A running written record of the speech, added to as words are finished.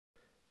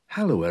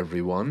Hello,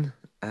 everyone,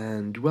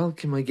 and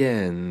welcome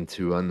again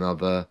to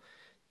another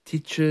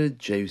Teacher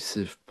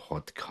Joseph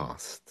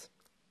podcast.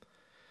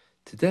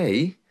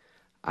 Today,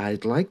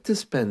 I'd like to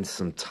spend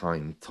some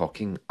time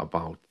talking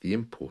about the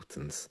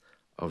importance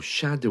of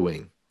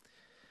shadowing.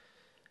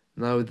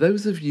 Now,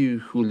 those of you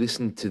who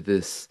listen to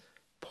this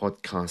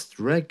podcast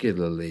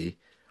regularly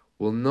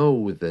will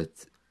know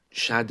that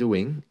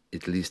shadowing,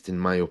 at least in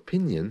my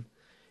opinion,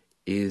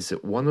 is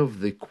one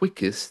of the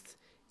quickest,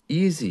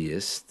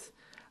 easiest,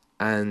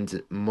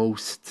 and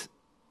most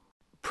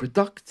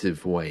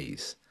productive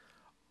ways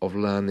of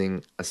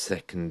learning a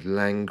second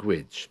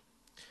language.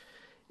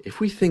 If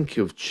we think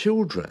of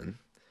children,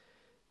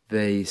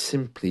 they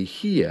simply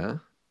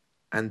hear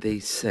and they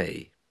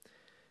say.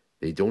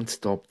 They don't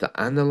stop to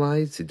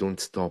analyze, they don't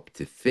stop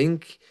to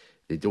think,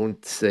 they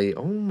don't say,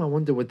 I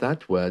wonder what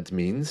that word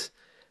means.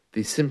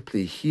 They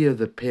simply hear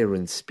the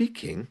parents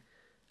speaking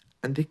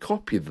and they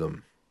copy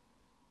them.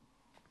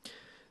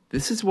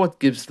 This is what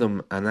gives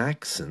them an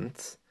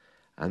accent,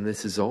 and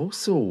this is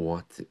also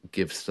what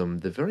gives them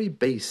the very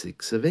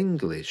basics of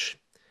English.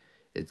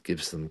 It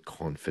gives them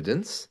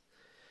confidence,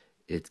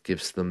 it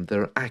gives them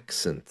their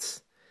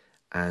accents,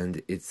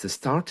 and it's the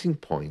starting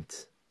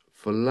point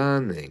for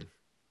learning.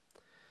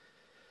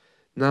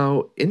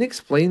 Now, in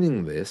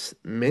explaining this,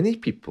 many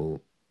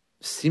people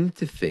seem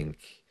to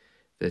think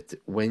that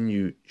when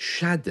you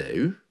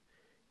shadow,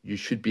 you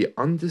should be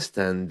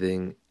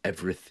understanding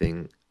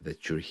everything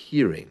that you're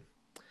hearing.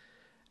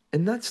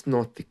 And that's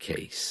not the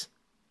case.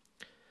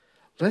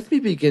 Let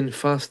me begin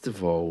first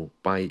of all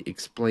by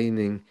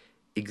explaining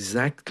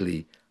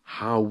exactly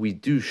how we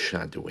do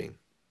shadowing.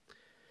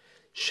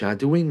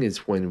 Shadowing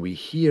is when we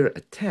hear a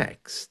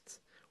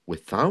text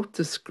without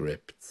a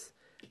script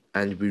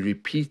and we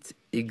repeat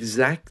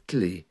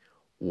exactly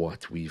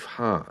what we've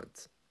heard.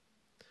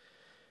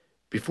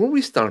 Before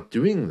we start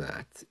doing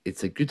that,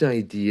 it's a good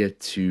idea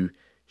to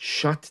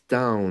shut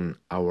down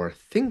our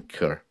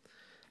thinker,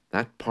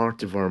 that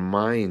part of our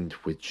mind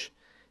which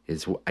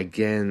is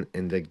again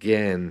and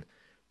again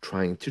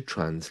trying to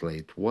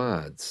translate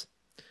words.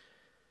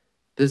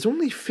 There's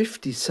only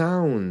 50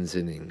 sounds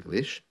in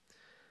English,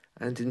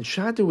 and in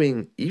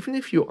shadowing, even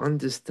if you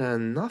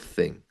understand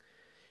nothing,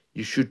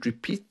 you should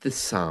repeat the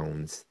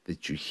sounds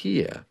that you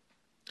hear.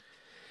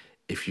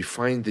 If you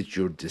find that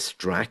you're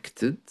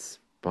distracted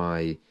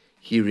by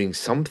hearing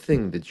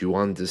something that you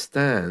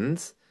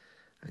understand,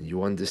 and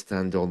you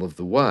understand all of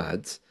the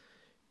words,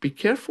 be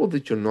careful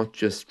that you're not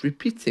just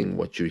repeating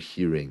what you're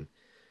hearing,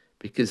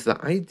 because the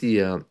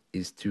idea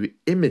is to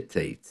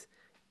imitate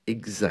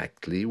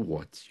exactly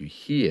what you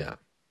hear.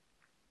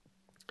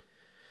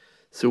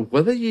 So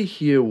whether you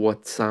hear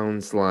what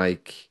sounds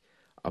like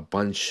a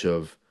bunch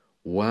of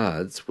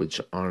words which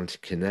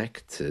aren't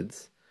connected,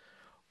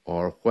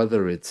 or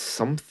whether it's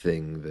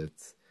something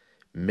that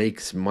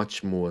makes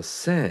much more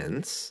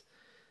sense,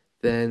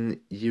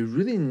 then you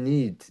really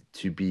need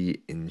to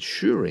be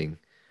ensuring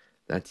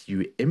that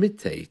you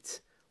imitate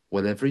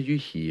whatever you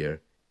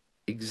hear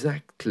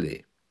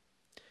exactly.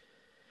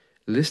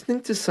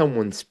 Listening to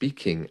someone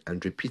speaking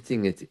and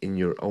repeating it in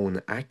your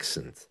own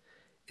accent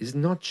is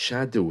not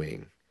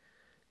shadowing.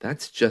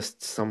 That's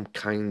just some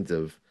kind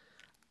of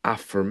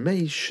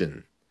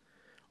affirmation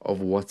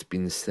of what's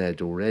been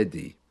said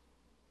already.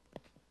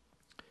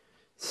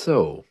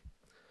 So,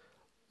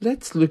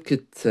 let's look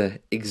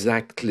at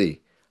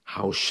exactly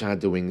how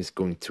shadowing is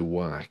going to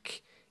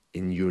work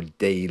in your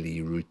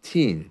daily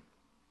routine.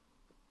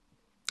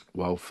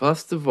 Well,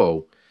 first of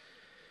all,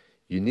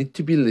 you need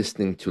to be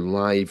listening to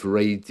live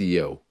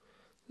radio.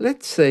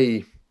 Let's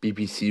say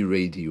BBC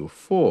Radio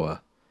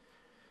 4.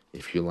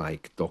 If you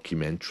like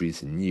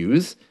documentaries and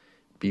news,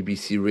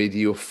 BBC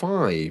Radio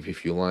 5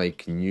 if you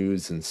like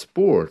news and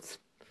sport,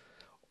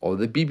 or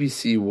the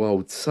BBC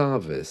World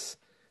Service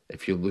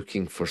if you're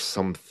looking for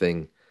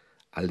something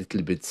a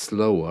little bit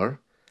slower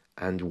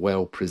and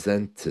well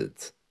presented.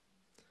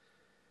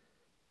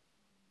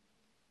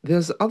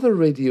 There's other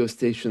radio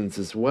stations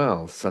as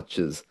well, such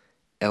as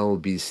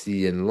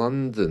LBC in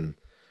London,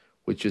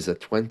 which is a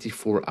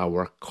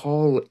 24-hour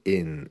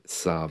call-in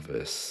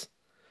service.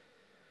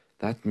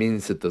 That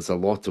means that there's a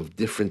lot of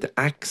different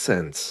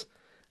accents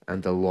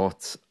and a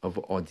lot of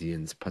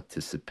audience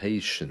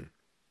participation.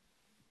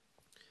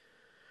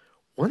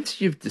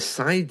 Once you've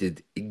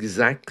decided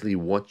exactly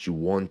what you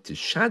want to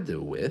shadow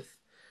with,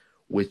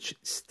 which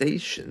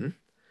station,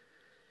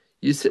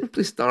 you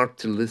simply start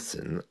to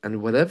listen,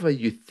 and whatever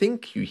you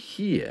think you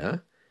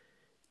hear,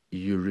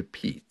 you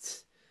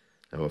repeat.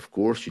 Now, of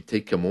course, you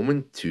take a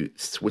moment to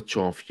switch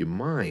off your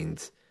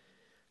mind.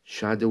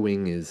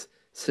 Shadowing is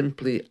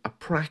simply a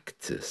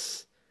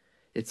practice.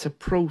 It's a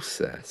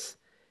process.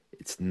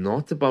 It's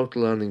not about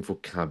learning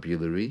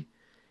vocabulary.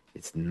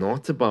 It's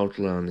not about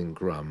learning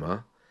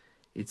grammar.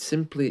 It's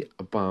simply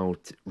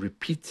about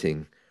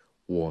repeating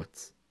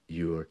what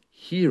you're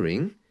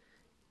hearing,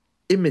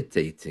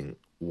 imitating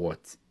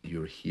what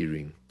you're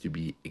hearing, to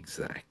be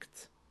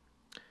exact.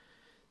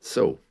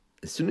 So,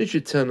 as soon as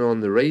you turn on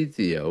the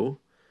radio,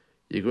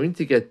 you're going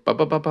to get ba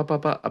ba ba ba ba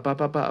ba ba ba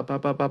ba ba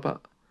ba ba ba.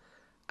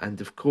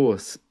 And of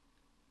course,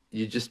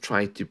 you just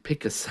try to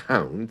pick a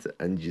sound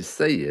and you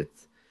say it,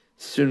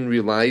 soon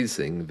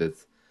realizing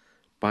that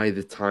by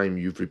the time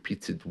you've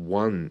repeated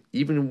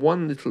even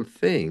one little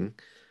thing,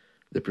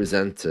 the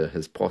presenter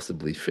has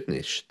possibly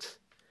finished.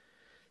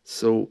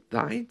 So the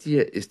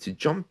idea is to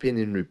jump in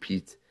and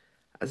repeat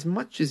as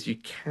much as you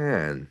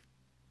can.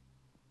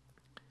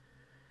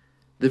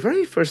 The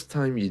very first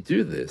time you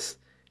do this,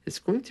 it's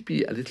going to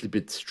be a little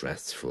bit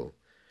stressful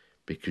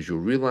because you'll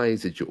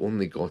realize that you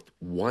only got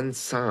one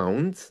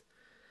sound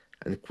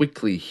and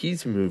quickly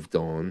he's moved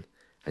on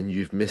and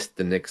you've missed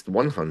the next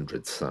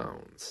 100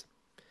 sounds.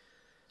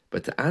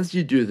 But as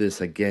you do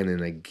this again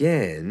and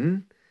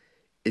again,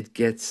 it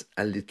gets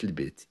a little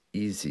bit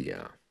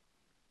easier.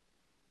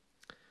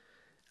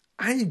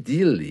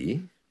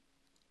 Ideally,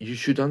 you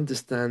should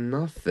understand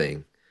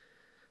nothing.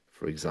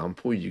 For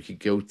example, you could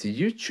go to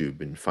YouTube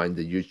and find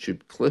a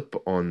YouTube clip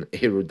on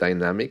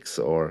aerodynamics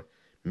or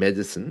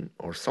medicine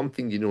or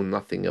something you know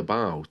nothing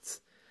about.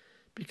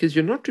 Because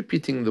you're not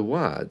repeating the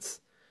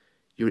words,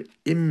 you're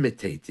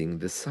imitating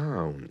the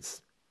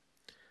sounds.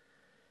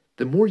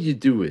 The more you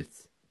do it,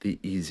 the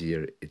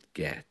easier it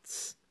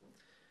gets.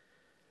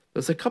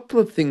 There's a couple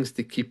of things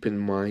to keep in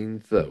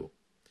mind though.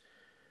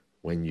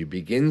 When you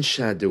begin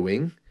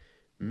shadowing,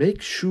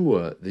 make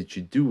sure that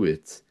you do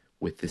it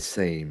with the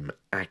same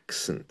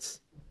accent.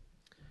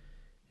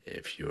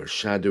 If you're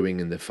shadowing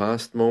in the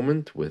first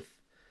moment with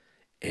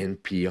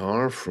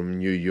NPR from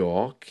New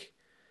York,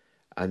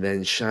 and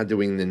then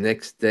shadowing the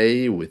next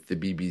day with the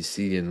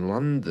BBC in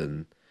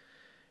London,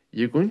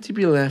 you're going to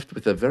be left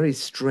with a very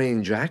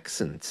strange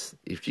accent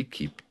if you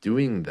keep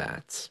doing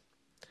that.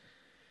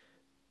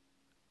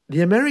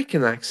 The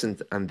American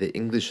accent and the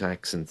English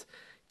accent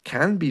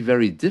can be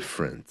very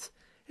different.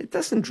 It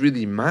doesn't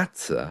really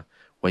matter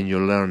when you're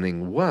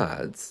learning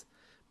words,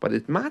 but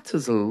it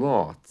matters a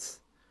lot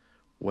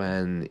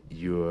when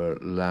you're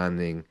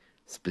learning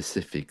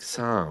specific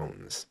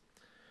sounds.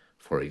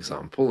 For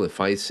example, if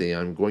I say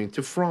I'm going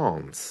to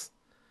France,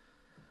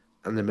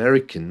 an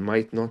American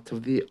might not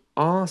have the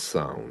R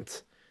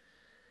sound.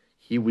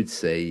 He would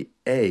say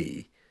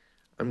A,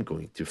 I'm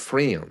going to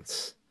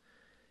France.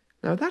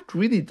 Now that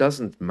really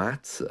doesn't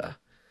matter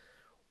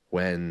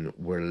when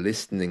we're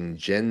listening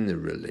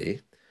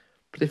generally,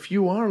 but if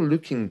you are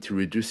looking to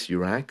reduce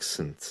your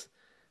accent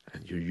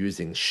and you're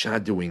using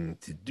shadowing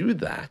to do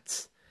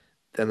that,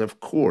 then of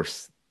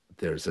course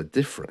there's a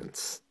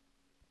difference.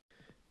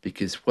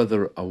 Because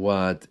whether a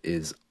word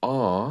is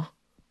R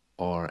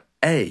or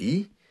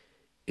A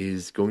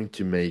is going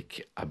to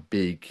make a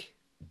big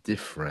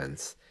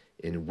difference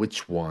in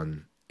which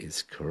one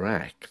is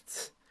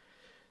correct.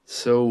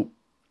 So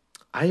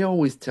I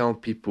always tell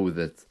people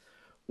that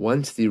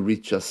once they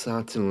reach a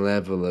certain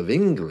level of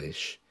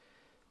English,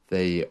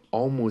 they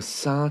almost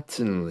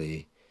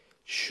certainly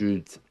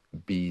should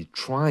be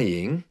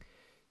trying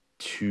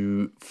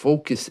to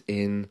focus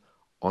in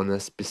on a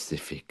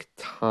specific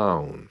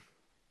town.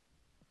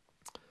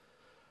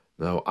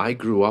 Now, I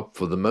grew up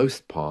for the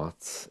most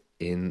part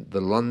in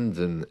the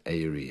London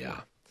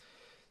area.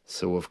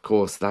 So, of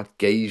course, that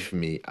gave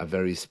me a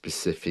very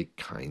specific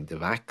kind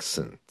of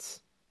accent.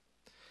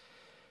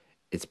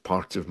 It's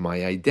part of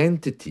my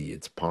identity.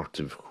 It's part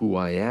of who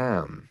I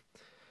am.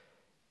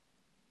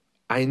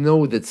 I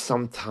know that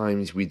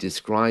sometimes we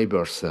describe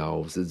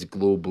ourselves as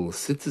global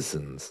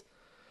citizens,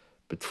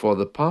 but for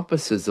the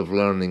purposes of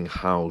learning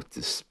how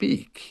to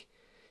speak,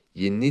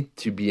 you need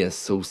to be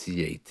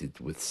associated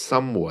with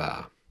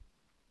somewhere.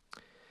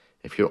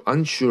 If you're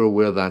unsure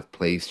where that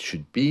place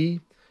should be,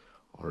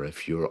 or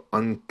if you're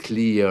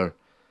unclear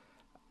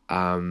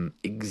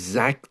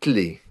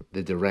exactly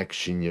the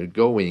direction you're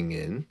going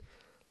in,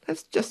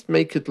 let's just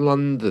make it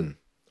London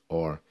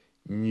or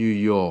New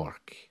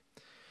York.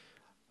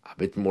 A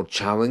bit more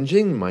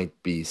challenging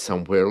might be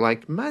somewhere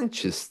like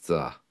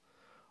Manchester,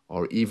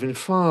 or even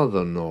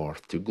farther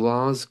north to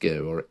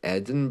Glasgow or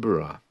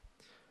Edinburgh.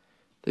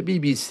 The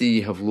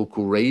BBC have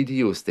local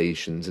radio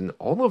stations in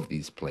all of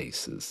these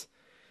places,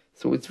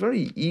 so it's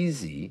very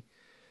easy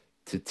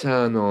to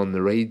turn on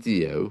the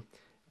radio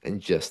and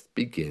just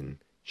begin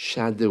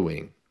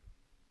shadowing.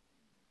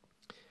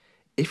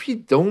 If you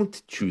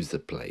don't choose a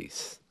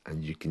place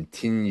and you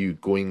continue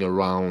going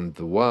around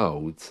the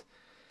world,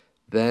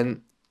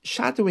 then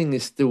shadowing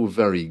is still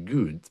very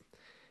good.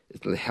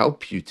 It'll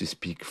help you to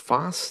speak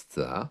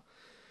faster,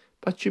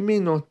 but you may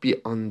not be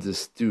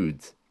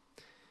understood.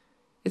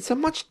 It's a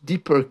much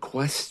deeper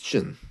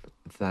question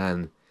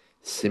than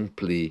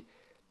simply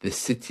the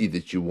city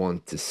that you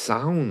want to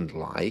sound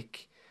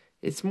like.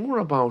 It's more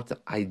about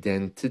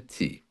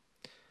identity.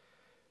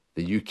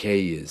 The UK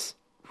is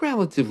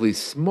relatively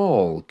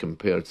small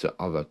compared to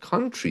other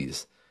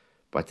countries,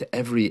 but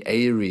every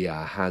area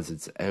has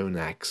its own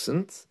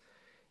accent,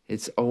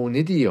 its own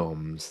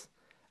idioms,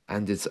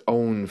 and its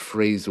own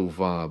phrasal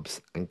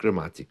verbs and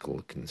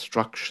grammatical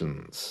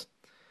constructions.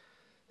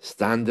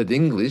 Standard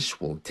English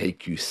will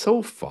take you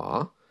so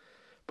far,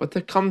 but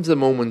there comes a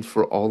moment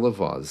for all of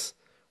us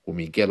when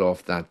we get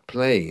off that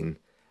plane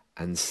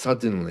and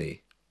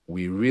suddenly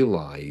we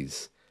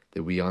realize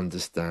that we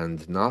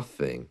understand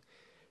nothing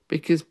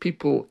because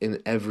people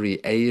in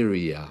every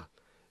area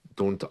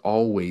don't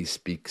always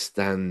speak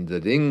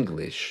standard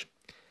English.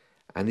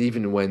 And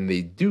even when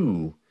they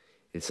do,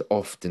 it's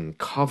often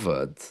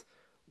covered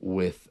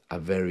with a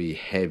very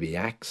heavy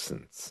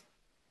accent.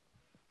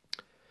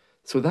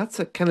 So that's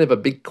a kind of a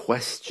big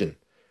question.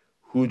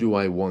 Who do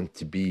I want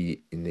to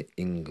be in the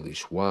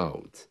English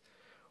world?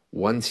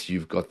 Once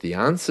you've got the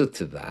answer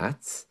to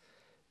that,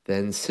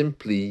 then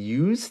simply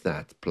use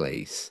that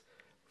place.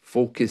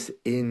 Focus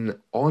in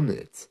on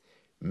it.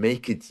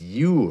 Make it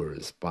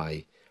yours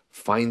by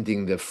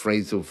finding their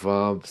phrasal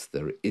verbs,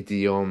 their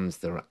idioms,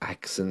 their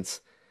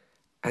accents,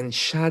 and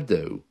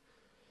shadow.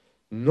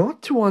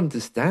 Not to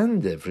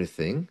understand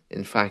everything,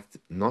 in fact,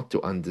 not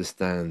to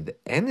understand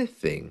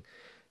anything,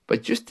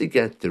 but just to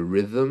get the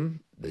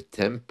rhythm, the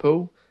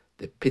tempo,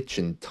 the pitch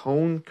and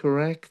tone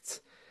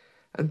correct.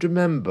 And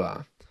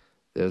remember,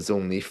 there's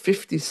only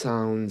 50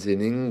 sounds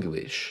in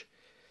English.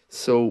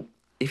 So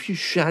if you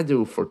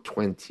shadow for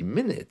 20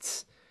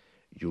 minutes,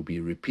 you'll be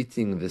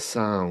repeating the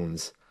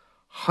sounds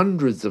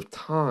hundreds of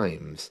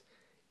times,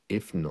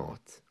 if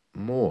not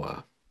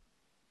more.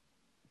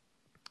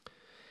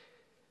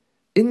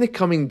 In the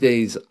coming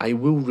days, I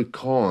will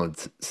record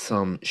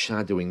some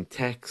shadowing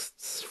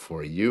texts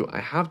for you. I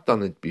have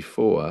done it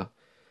before.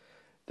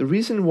 The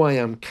reason why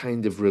I'm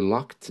kind of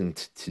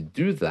reluctant to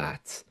do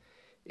that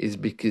is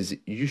because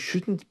you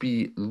shouldn't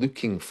be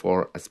looking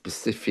for a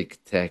specific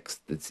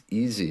text that's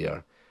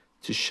easier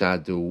to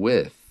shadow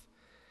with.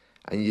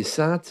 And you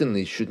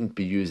certainly shouldn't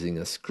be using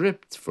a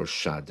script for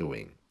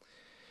shadowing.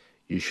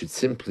 You should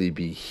simply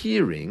be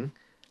hearing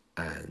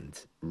and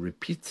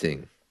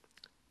repeating,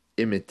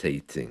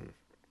 imitating.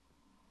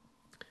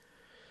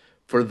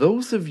 For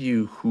those of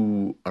you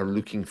who are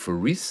looking for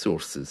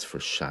resources for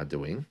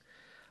shadowing,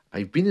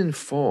 I've been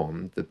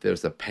informed that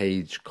there's a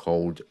page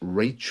called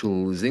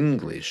Rachel's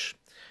English,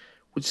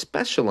 which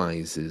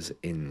specializes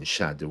in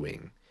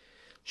shadowing.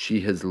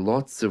 She has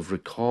lots of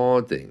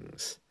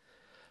recordings.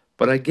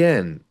 But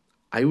again,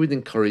 I would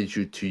encourage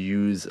you to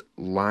use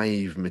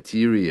live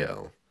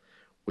material,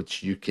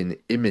 which you can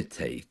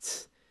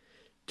imitate.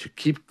 To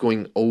keep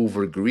going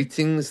over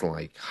greetings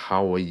like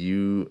 "how are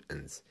you"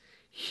 and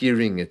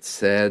hearing it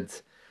said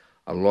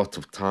a lot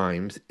of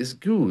times is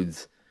good,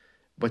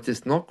 but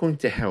it's not going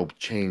to help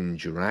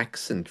change your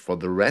accent for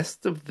the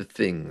rest of the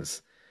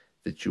things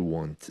that you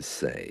want to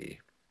say.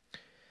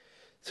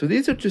 So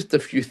these are just a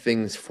few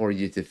things for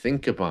you to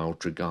think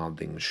about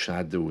regarding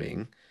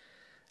shadowing.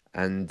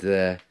 And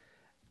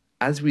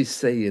as we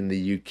say in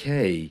the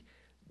UK,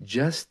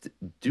 just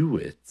do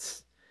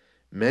it.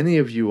 Many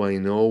of you I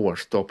know are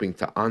stopping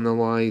to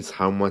analyze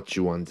how much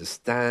you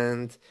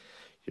understand.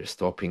 You're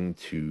stopping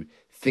to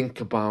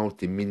think about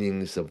the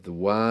meanings of the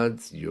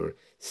words. You're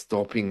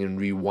stopping and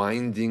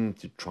rewinding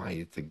to try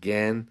it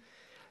again.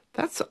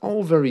 That's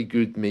all very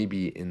good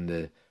maybe in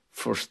the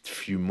first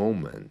few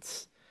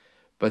moments.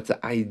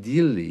 But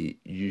ideally,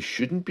 you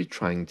shouldn't be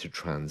trying to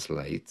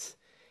translate.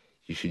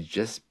 You should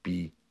just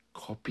be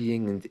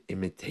copying and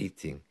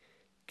imitating.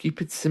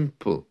 Keep it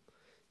simple,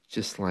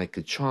 just like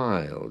a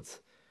child.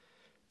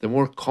 The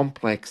more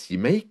complex you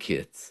make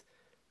it,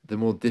 the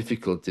more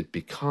difficult it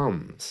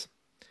becomes.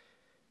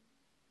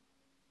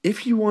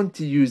 If you want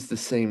to use the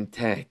same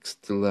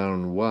text to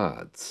learn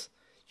words,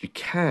 you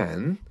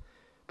can,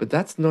 but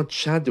that's not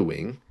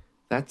shadowing,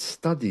 that's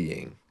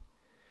studying.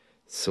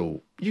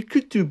 So you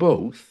could do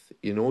both.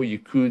 You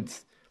could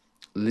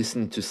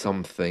listen to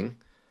something,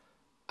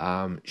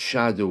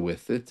 shadow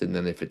with it, and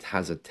then if it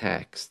has a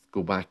text,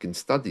 go back and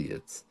study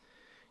it.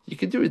 You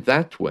could do it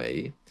that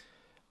way,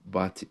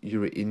 but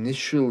your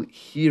initial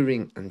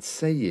hearing and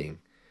saying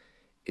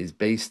is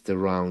based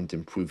around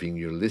improving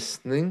your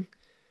listening,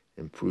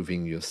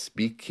 improving your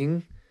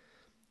speaking,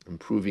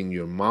 improving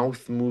your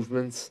mouth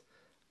movements,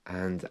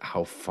 and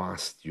how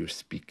fast you're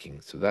speaking.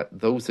 So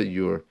those are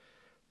your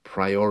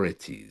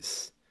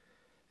priorities.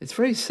 It's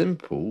very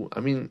simple. I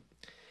mean,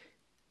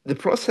 the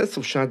process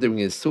of shadowing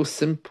is so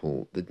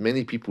simple that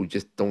many people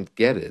just don't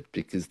get it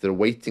because they're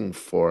waiting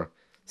for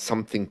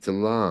something to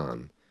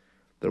learn.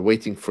 They're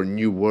waiting for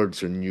new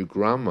words or new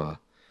grammar.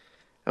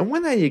 And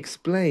when I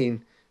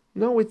explain,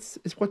 no, it's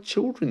what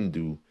children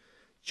do.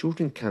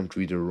 Children can't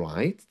read or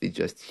write, they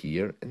just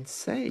hear and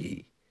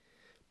say.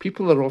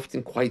 People are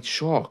often quite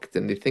shocked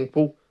and they think,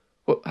 well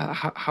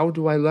how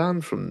do I learn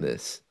from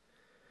this?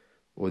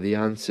 Well, the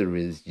answer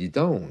is you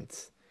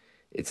don't.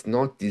 It's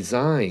not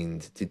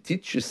designed to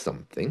teach you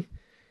something.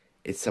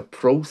 It's a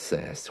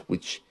process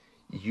which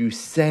you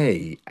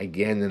say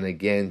again and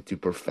again to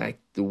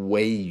perfect the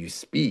way you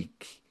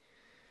speak.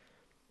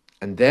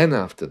 And then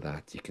after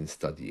that, you can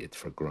study it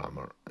for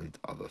grammar and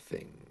other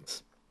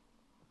things.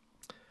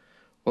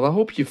 Well, I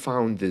hope you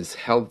found this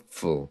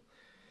helpful.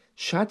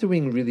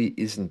 Shadowing really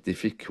isn't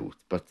difficult,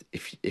 but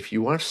if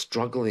you are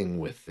struggling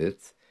with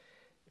it,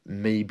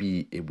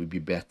 maybe it would be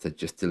better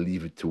just to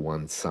leave it to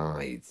one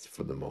side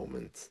for the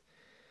moment.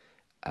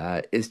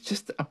 It's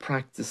just a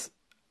practice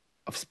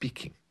of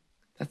speaking.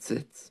 That's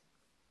it.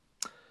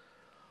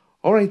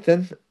 All right,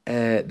 then.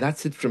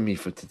 That's it from me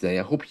for today.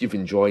 I hope you've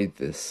enjoyed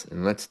this,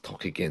 and let's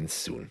talk again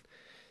soon.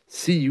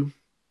 See you.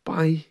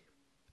 Bye.